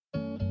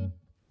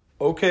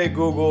Okay,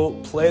 Google,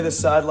 play the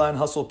Sideline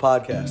Hustle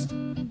podcast.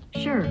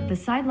 Sure, the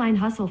Sideline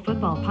Hustle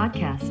football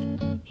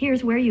podcast.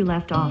 Here's where you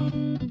left off.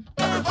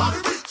 Everybody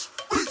reach to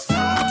the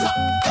top.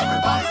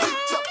 Everybody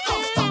reach up,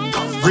 don't stop,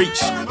 don't Reach.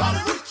 stop. Everybody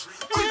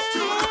reach to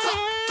the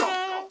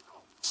top, don't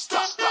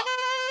stop.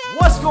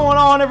 What's going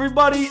on,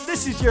 everybody?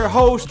 This is your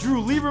host,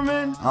 Drew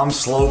Lieberman. I'm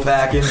slow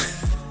packing.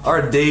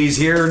 Our days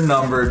here are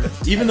numbered.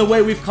 Even the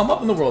way we've come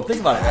up in the world, think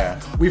about it.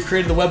 Yeah. We've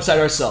created the website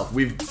ourselves.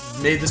 We've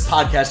made this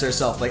podcast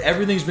ourselves. Like,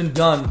 everything's been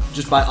done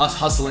just by us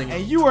hustling.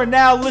 And you are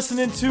now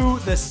listening to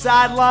the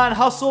Sideline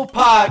Hustle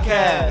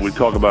podcast. We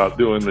talk about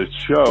doing this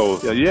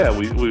show. Yeah,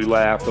 we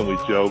laugh and we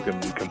joke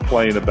and we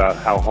complain about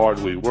how hard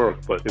we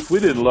work. But if we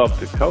didn't love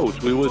to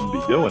coach, we wouldn't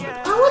be doing it.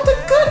 I want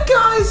the good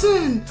guys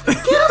in.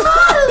 Get them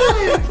out of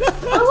there.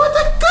 I want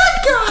the good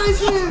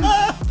guys in.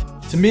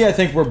 To me, I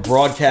think we're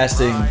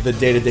broadcasting the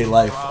day-to-day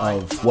life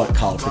of what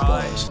college football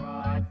is.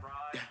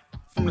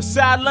 From the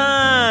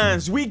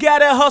sidelines, we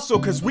gotta hustle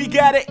cause we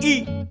gotta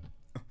eat.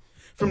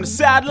 From the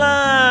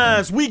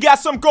sidelines, we got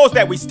some goals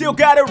that we still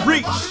gotta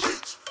reach.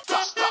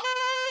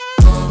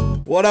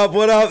 What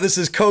up? This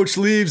is Coach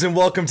Leaves, and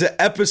welcome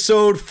to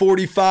episode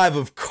 45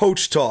 of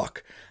Coach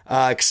Talk.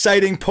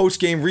 Exciting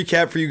post-game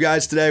recap for you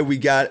guys today. We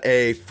got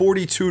a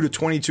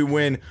 42-22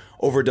 win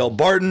over Del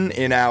Barton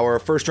in our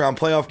first-round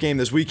playoff game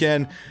this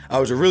weekend. It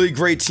was a really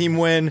great team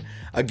win,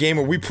 a game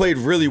where we played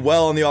really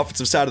well on the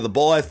offensive side of the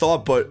ball, I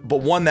thought, but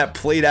one that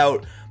played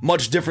out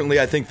much differently,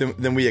 I think,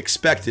 than we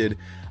expected.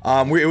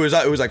 It was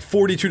like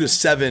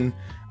 42-7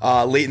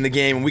 late in the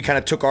game, and we kind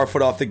of took our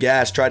foot off the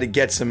gas, tried to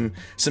get some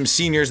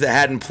seniors that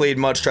hadn't played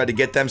much, tried to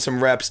get them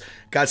some reps,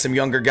 got some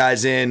younger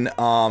guys in.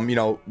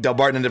 Del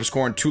Barton ended up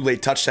scoring 2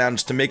 late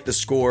touchdowns to make the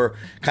score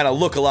kind of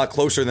look a lot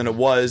closer than it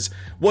was.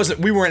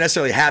 We weren't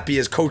necessarily happy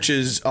as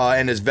coaches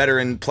and as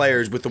veteran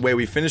players with the way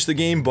we finished the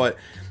game, but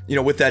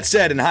with that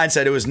said, in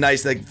hindsight, it was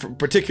nice,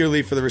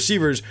 particularly for the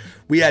receivers.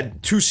 We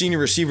had 2 senior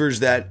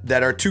receivers that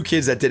are 2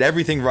 kids that did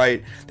everything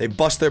right. They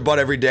bust their butt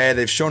every day.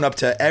 They've shown up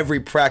to every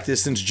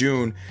practice since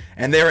June,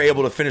 and they were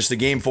able to finish the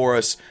game for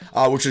us,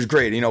 which was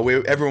great.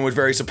 Everyone was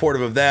very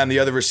supportive of them. The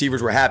other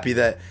receivers were happy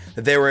that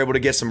they were able to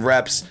get some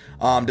reps,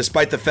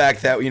 despite the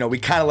fact that we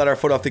kind of let our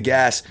foot off the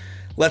gas.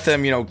 Let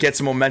them, get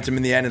some momentum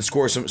in the end and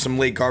score some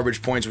late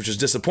garbage points, which is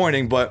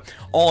disappointing. But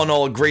all in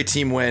all, a great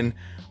team win.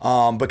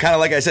 But kind of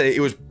like I said,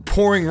 it was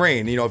pouring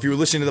rain. If you were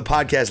listening to the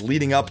podcast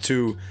leading up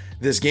to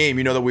this game,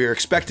 you know that we were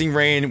expecting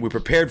rain. We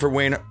prepared for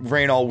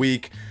rain all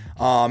week.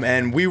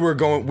 And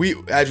we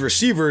as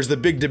receivers, the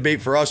big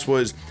debate for us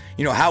was,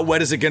 how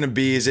wet is it going to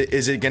be? Is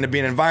it going to be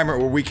an environment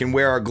where we can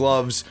wear our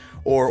gloves,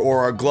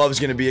 or are gloves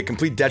going to be a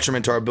complete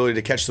detriment to our ability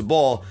to catch the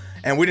ball?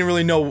 And we didn't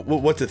really know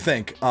what to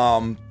think.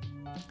 And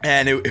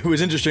it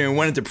was interesting. We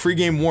went into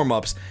pregame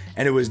warmups,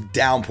 and it was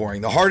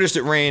downpouring. The hardest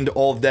it rained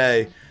all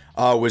day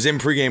was in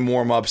pregame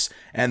warmups,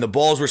 and the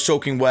balls were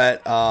soaking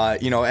wet.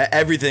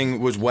 Everything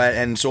was wet,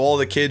 and so all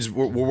the kids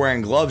were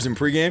wearing gloves in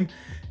pregame.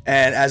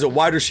 And as a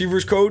wide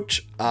receivers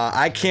coach,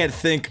 I can't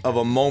think of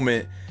a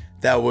moment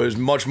that was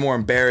much more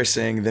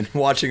embarrassing than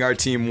watching our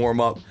team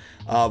warm up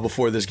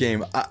before this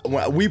game.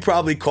 We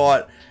probably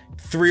caught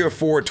 3 or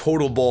 4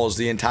 total balls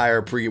the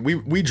entire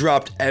pregame. We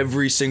dropped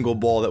every single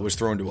ball that was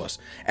thrown to us,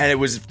 and it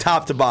was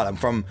top to bottom,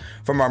 from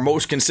our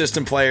most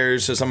consistent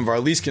players to some of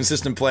our least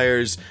consistent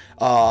players,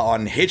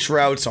 on hitch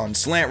routes, on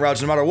slant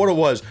routes. No matter what it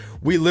was,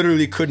 we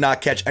literally could not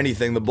catch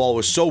anything. The ball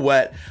was so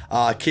wet.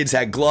 Kids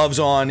had gloves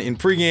on in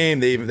pregame.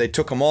 They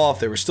took them off.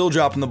 They were still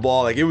dropping the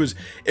ball. Like, it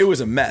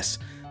was a mess.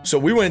 So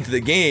we went into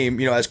the game,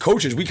 as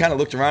coaches, we kind of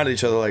looked around at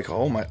each other like,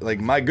 oh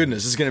my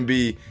goodness, this is going to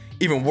be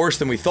even worse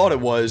than we thought it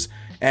was.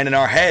 And in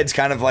our heads,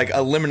 kind of like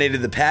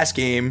eliminated the pass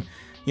game.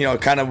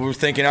 Kind of we're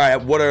thinking, all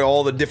right, what are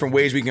all the different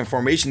ways we can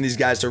formation these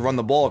guys to run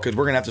the ball? Because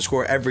we're going to have to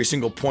score every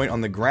single point on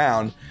the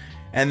ground.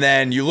 And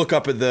then you look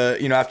up at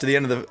after the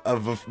end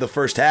of the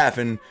first half,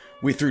 and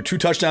we threw 2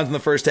 touchdowns in the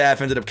first half,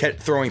 ended up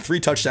throwing 3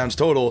 touchdowns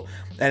total,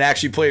 and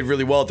actually played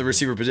really well at the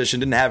receiver position,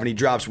 didn't have any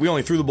drops. We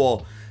only threw the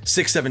ball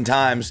 6-7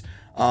 times.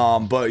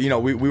 But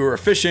we were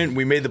efficient.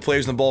 We made the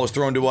plays when the ball was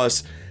thrown to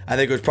us. I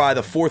think it was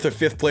probably the 4th or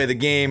 5th play of the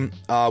game.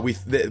 We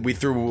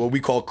threw what we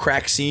call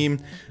crack seam.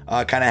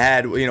 Kind of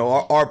had,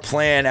 our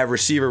plan at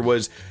receiver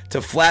was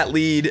to flat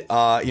lead,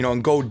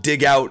 and go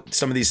dig out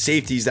some of these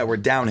safeties that were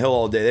downhill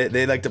all day.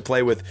 They like to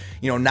play with,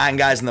 9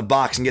 guys in the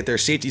box and get their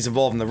safeties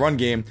involved in the run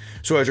game.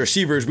 So as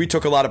receivers, we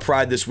took a lot of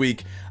pride this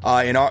week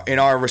in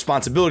our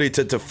responsibility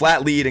to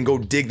flat lead and go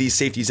dig these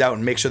safeties out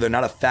and make sure they're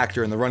not a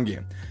factor in the run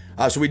game.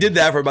 So we did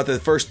that for about the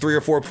first 3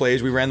 or 4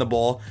 plays. We ran the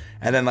ball,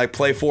 and then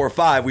play 4 or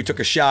 5, we took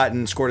a shot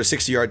and scored a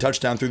 60-yard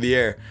touchdown through the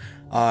air.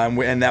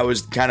 And that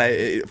was kind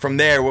of from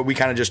there what we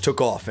kind of just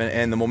took off,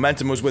 and the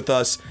momentum was with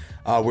us.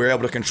 We were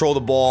able to control the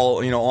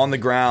ball, on the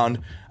ground.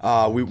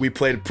 We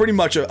played pretty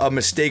much a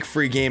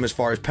mistake-free game as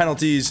far as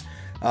penalties.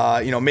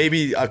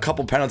 Maybe a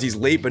couple penalties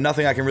late, but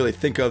nothing I can really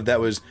think of that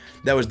was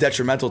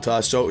detrimental to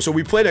us. So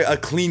we played a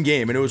clean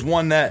game, and it was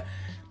one that,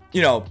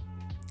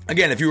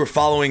 again, if you were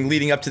following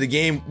leading up to the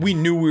game, we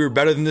knew we were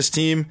better than this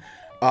team.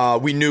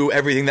 We knew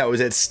everything that was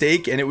at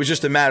stake, and it was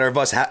just a matter of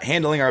us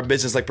handling our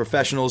business like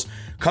professionals,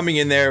 coming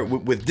in there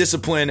with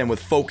discipline and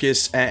with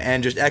focus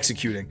and just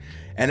executing.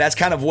 And that's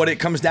kind of what it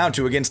comes down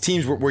to against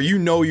teams where you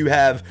know you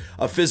have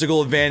a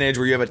physical advantage,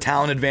 where you have a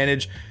talent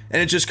advantage,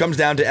 and it just comes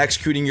down to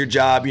executing your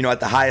job, at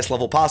the highest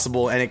level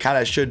possible, and it kind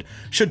of should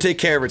take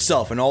care of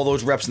itself. And all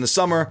those reps in the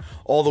summer,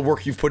 all the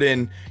work you've put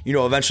in,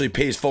 eventually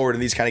pays forward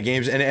in these kind of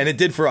games, and it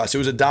did for us. It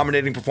was a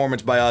dominating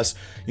performance by us.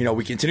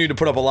 We continued to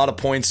put up a lot of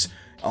points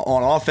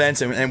on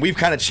offense, and we've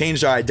kind of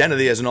changed our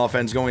identity as an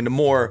offense, going to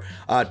more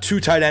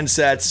 2 tight end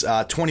sets,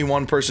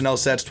 21 personnel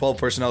sets, 12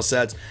 personnel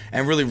sets,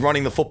 and really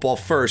running the football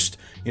first.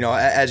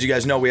 As you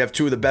guys know, we have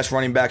 2 of the best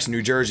running backs in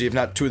New Jersey, if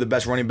not 2 of the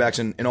best running backs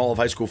in all of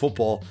high school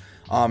football,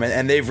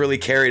 and they've really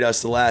carried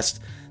us the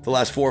last 4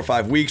 or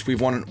 5 weeks.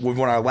 We've won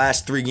our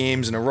last 3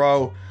 games in a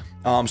row,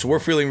 so we're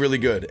feeling really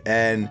good.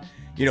 And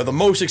the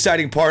most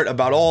exciting part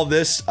about all of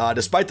this,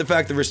 despite the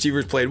fact the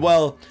receivers played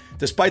well,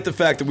 despite the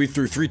fact that we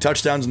threw 3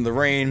 touchdowns in the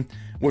rain,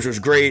 which was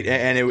great,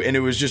 and it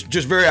was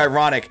just very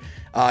ironic,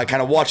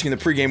 kind of watching the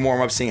pregame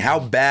warm-up, seeing how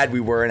bad we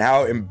were and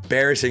how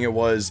embarrassing it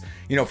was,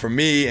 for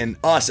me and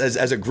us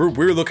as a group.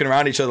 We were looking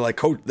around each other like,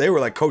 Coach, they were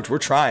like, Coach, we're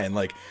trying.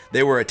 Like,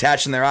 they were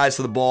attaching their eyes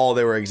to the ball,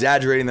 they were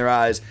exaggerating their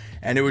eyes,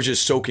 and it was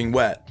just soaking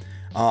wet.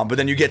 But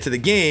then you get to the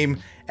game,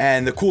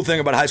 and the cool thing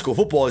about high school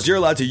football is you're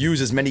allowed to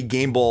use as many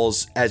game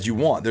balls as you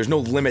want. There's no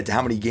limit to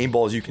how many game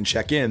balls you can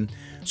check in.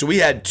 So we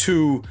had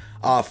 2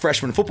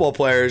 freshman football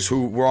players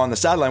who were on the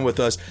sideline with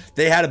us.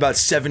 They had about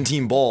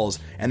 17 balls,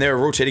 and they were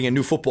rotating a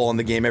new football in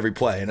the game every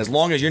play. And as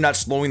long as you're not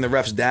slowing the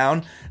refs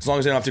down, as long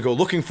as they don't have to go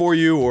looking for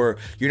you, or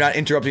you're not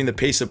interrupting the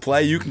pace of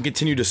play, you can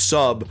continue to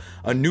sub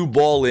a new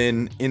ball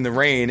in the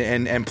rain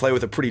and play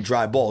with a pretty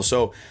dry ball.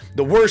 So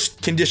the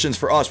worst conditions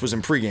for us was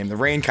in pregame. The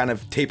rain kind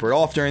of tapered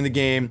off during the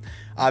game.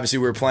 Obviously,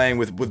 we were playing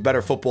with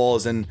better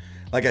footballs, and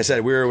like I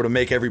said, we were able to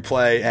make every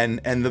play,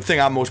 and the thing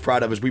I'm most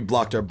proud of is we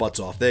blocked our butts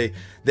off. They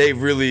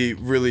really,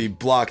 really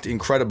blocked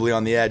incredibly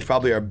on the edge,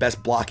 probably our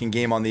best blocking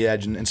game on the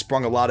edge, and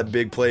sprung a lot of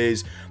big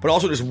plays, but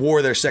also just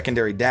wore their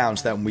secondary down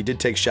so that when we did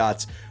take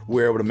shots,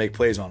 we were able to make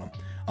plays on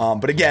them.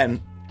 But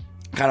again,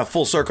 kind of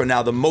full circle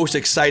now, the most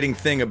exciting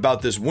thing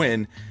about this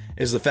win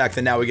is the fact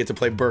that now we get to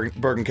play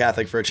Bergen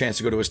Catholic for a chance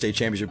to go to a state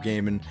championship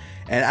game, and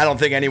I don't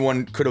think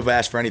anyone could have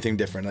asked for anything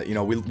different.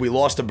 We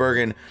lost to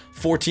Bergen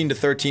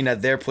 14-13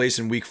 at their place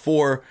in week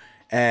 4,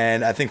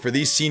 and I think for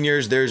these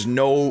seniors, there's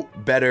no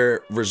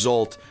better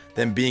result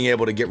than being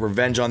able to get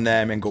revenge on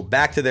them and go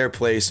back to their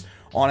place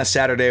on a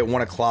Saturday at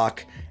 1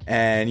 o'clock,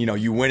 and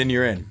you win and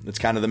you're in. That's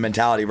kind of the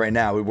mentality right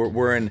now.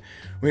 We're in,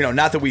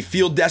 not that we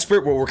feel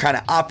desperate, but we're kind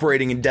of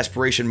operating in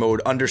desperation mode,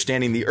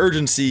 understanding the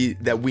urgency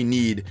that we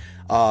need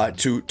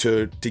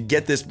to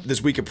get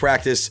this week of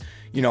practice,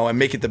 and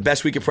make it the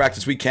best week of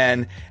practice we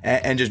can,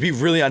 and just be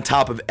really on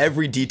top of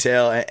every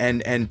detail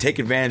and take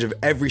advantage of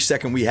every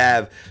second we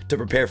have to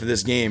prepare for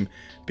this game,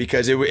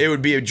 because it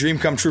would be a dream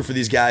come true for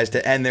these guys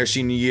to end their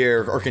senior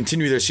year or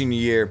continue their senior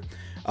year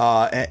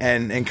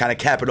and kind of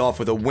cap it off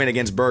with a win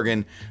against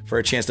Bergen for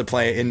a chance to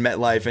play in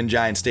MetLife and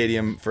Giant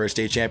Stadium for a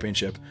state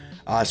championship.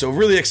 So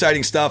really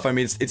exciting stuff. I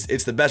mean,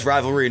 it's the best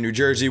rivalry in New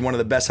Jersey, one of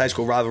the best high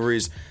school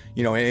rivalries,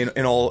 in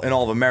all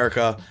of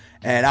America.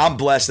 And I'm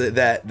blessed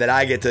that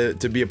I get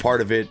to be a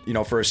part of it,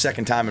 for a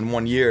second time in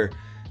 1 year.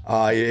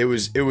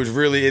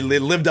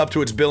 It lived up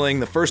to its billing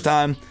the first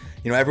time.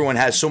 Everyone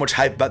has so much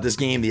hype about this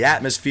game, the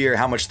atmosphere,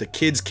 how much the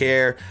kids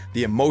care,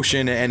 the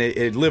emotion, and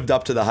it lived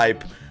up to the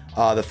hype.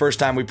 The first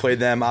time we played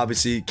them,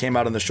 obviously came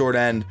out on the short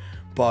end,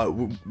 but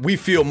we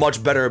feel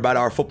much better about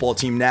our football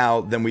team now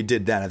than we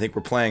did then. I think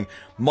we're playing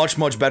much,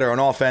 much better on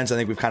offense. I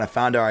think we've kind of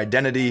found our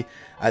identity.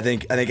 I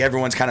think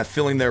everyone's kind of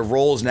filling their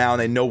roles now,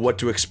 and they know what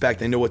to expect.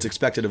 They know what's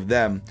expected of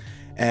them,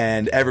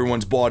 and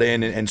everyone's bought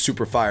in and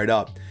super fired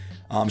up.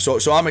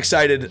 So I'm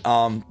excited.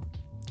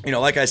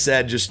 Like I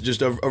said,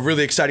 just a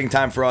really exciting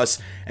time for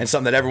us, and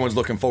something that everyone's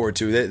looking forward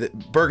to.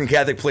 Bergen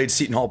Catholic played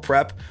Seton Hall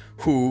Prep,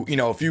 who,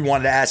 if you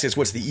wanted to ask us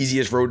what's the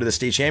easiest road to the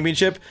state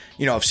championship,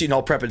 if Seton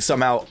Hall Prep had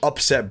somehow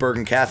upset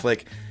Bergen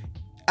Catholic,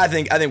 I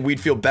think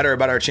we'd feel better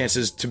about our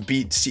chances to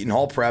beat Seton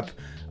Hall Prep.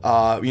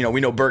 We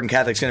know Bergen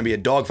Catholic's going to be a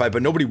dogfight,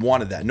 but nobody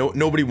wanted that.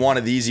 Nobody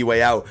wanted the easy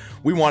way out.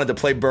 We wanted to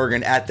play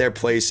Bergen at their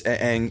place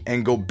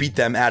and go beat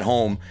them at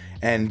home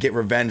and get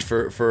revenge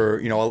for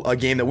a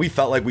game that we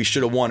felt like we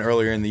should have won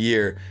earlier in the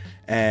year.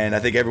 And I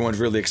think everyone's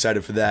really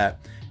excited for that.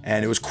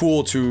 And it was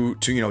cool to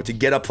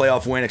get a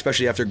playoff win,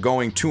 especially after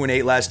going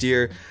 2-8 last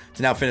year,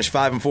 to now finish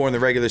 5-4 in the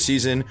regular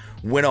season,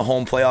 win a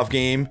home playoff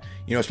game,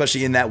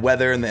 especially in that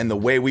weather and the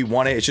way we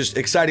won it. It's just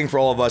exciting for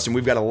all of us, and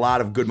we've got a lot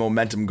of good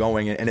momentum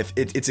going. And if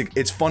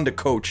it's fun to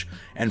coach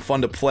and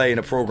fun to play in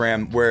a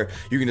program where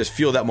you can just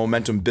feel that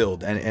momentum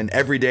build. And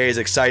every day is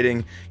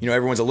exciting.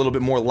 Everyone's a little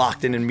bit more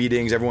locked in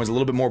meetings. Everyone's a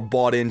little bit more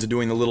bought into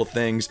doing the little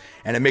things,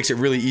 and it makes it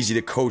really easy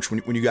to coach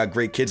when you got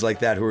great kids like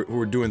that who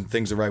are doing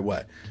things the right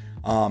way.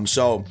 Just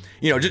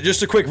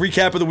a quick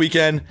recap of the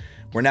weekend.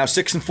 We're now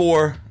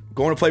 6-4,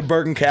 going to play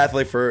Bergen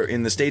Catholic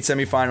in the state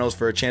semifinals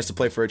for a chance to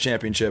play for a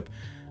championship.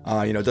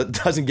 It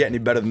doesn't get any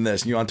better than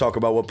this. You want to talk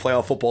about what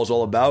playoff football is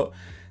all about?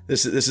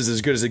 this is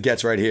as good as it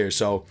gets right here.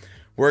 So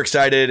we're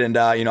excited, and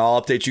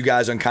I'll update you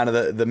guys on kind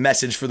of the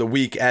message for the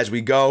week as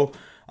we go.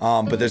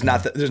 But there's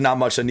not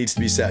much that needs to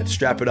be said.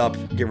 Strap it up,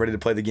 get ready to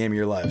play the game of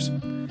your lives.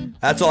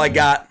 That's all I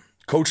got.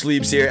 Coach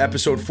Liebs here,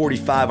 episode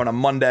 45 on a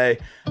Monday.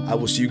 I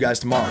will see you guys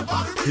tomorrow.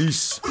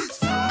 Peace.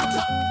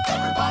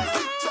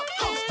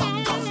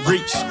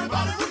 Reach.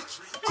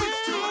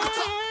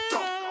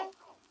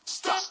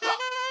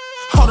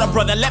 Hold up,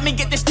 brother, let me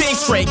get this thing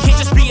straight. Can't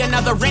just be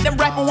another random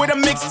rapper with a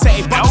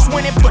mixtape. I just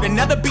went and put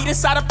another beat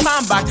inside a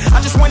pine box.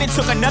 I just went and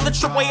took another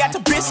trip way out to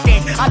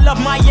Biscayne. I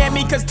love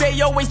Miami cause they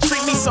always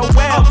treat me so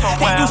well.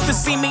 They used to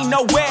see me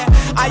nowhere.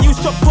 I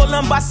used to pull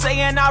them by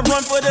saying I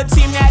run for the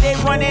team. Now they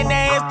running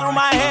their hands through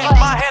my head.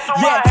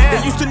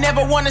 They used to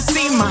never want to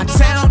see my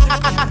town.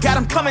 I got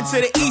them coming to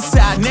the east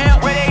side now.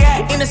 Where they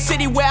at? In the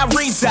city where I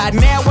reside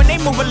now. When they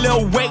move a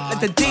little weight, let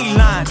the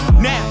D-line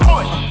now.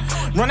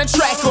 Run a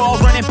track or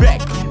run it back.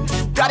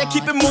 Gotta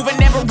keep it moving,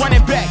 never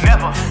running back.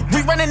 Never.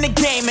 We running the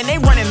game and they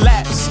running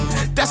laps.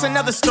 That's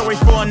another story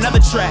for another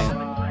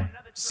track.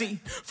 See,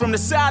 from the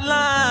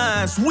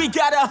sidelines, we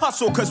gotta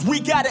hustle cause we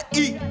gotta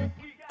eat.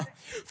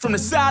 From the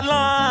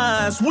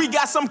sidelines, we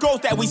got some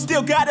goals that we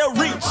still gotta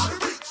reach.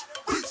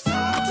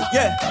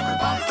 Yeah.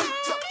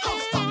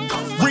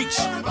 Reach.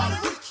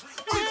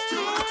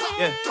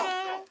 Yeah.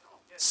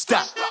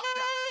 Stop.